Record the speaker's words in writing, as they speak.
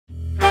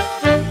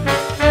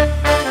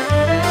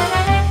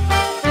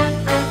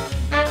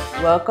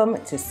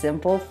welcome to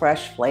Simple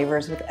Fresh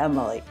Flavors with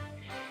Emily.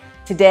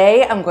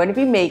 Today I'm going to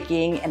be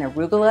making an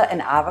arugula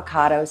and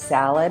avocado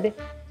salad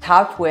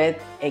topped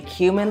with a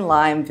cumin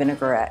lime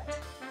vinaigrette.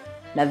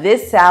 Now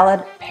this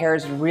salad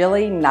pairs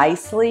really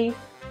nicely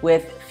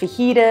with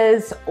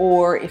fajitas,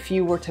 or if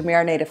you were to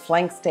marinate a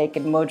flank steak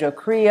in mojo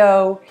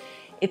creo.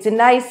 It's a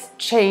nice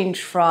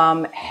change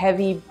from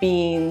heavy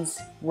beans,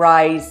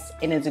 rice,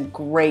 and it's a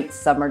great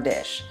summer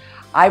dish.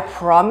 I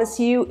promise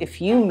you, if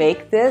you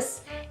make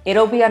this,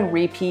 it'll be on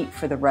repeat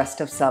for the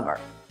rest of summer.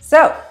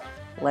 So,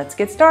 let's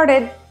get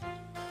started.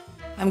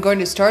 I'm going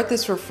to start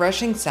this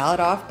refreshing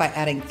salad off by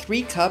adding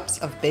 3 cups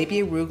of baby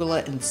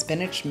arugula and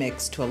spinach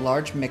mix to a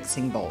large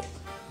mixing bowl.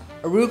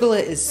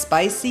 Arugula is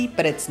spicy,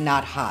 but it's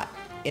not hot.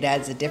 It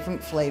adds a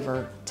different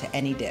flavor to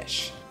any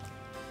dish.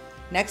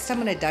 Next,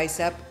 I'm going to dice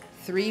up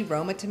 3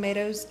 Roma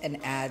tomatoes and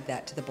add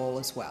that to the bowl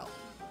as well.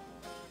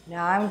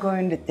 Now I'm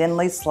going to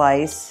thinly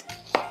slice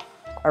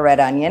a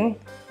red onion.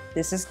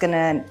 This is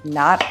gonna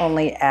not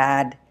only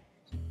add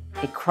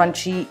a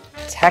crunchy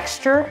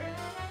texture,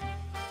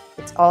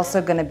 it's also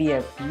gonna be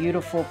a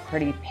beautiful,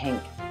 pretty pink.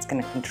 It's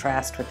gonna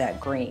contrast with that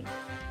green.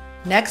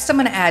 Next, I'm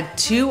gonna add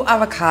 2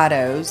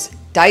 avocados,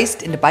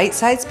 diced into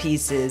bite-sized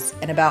pieces,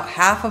 and about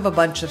half of a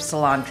bunch of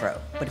cilantro.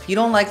 But if you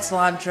don't like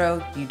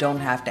cilantro, you don't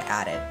have to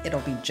add it.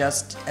 It'll be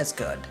just as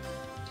good.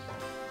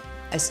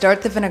 I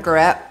start the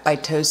vinaigrette by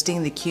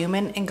toasting the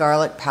cumin and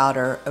garlic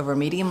powder over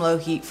medium-low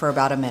heat for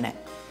about a minute.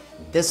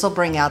 This will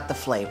bring out the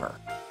flavor.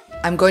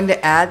 I'm going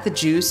to add the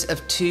juice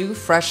of 2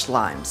 fresh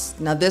limes.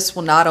 Now this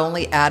will not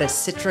only add a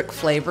citric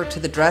flavor to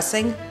the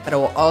dressing, but it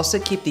will also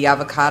keep the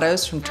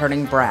avocados from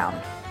turning brown.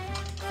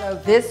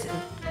 So this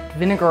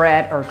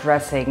vinaigrette or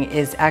dressing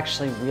is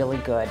actually really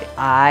good.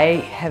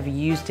 I have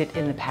used it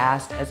in the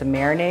past as a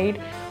marinade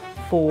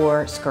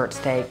for skirt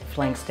steak,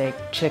 flank steak,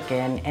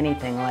 chicken,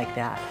 anything like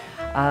that.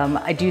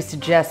 I do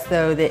suggest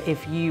though that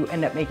if you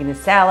end up making a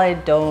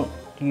salad, don't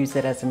use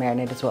it as a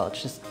marinade as well.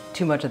 It's just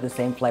too much of the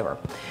same flavor.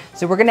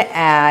 So we're gonna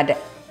add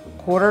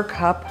 1/4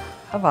 cup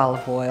of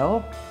olive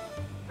oil,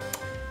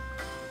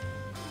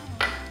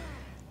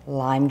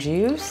 lime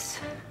juice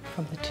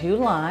from the 2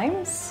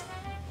 limes,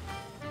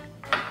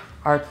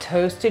 our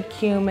toasted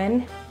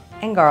cumin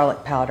and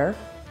garlic powder,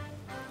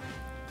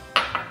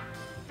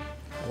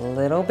 a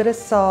little bit of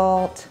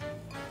salt,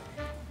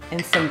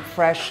 and some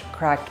fresh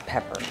cracked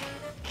pepper.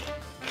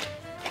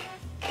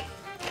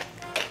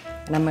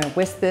 And I'm gonna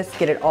whisk this,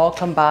 get it all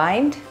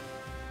combined,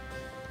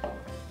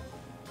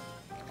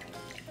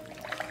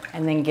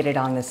 and then get it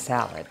on the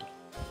salad.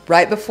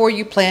 Right before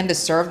you plan to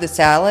serve the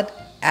salad,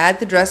 add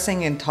the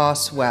dressing and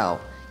toss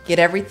well. Get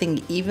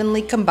everything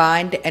evenly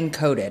combined and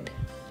coated.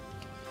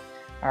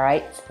 All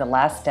right, so the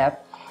last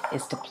step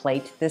is to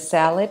plate this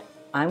salad.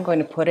 I'm going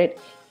to put it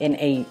in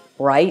a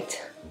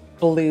bright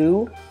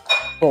blue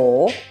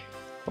bowl.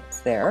 Oops,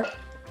 there.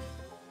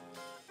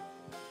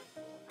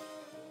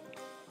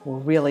 Will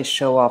really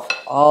show off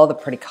all the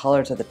pretty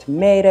colors of the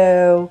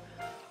tomato,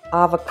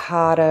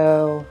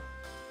 avocado,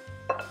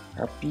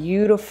 our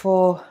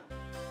beautiful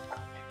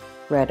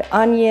red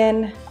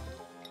onion,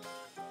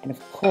 and of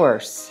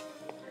course,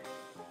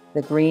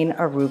 the green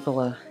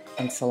arugula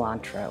and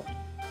cilantro.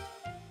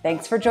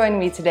 Thanks for joining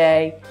me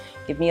today.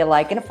 Give me a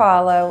like and a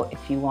follow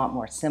if you want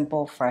more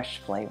simple, fresh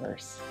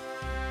flavors.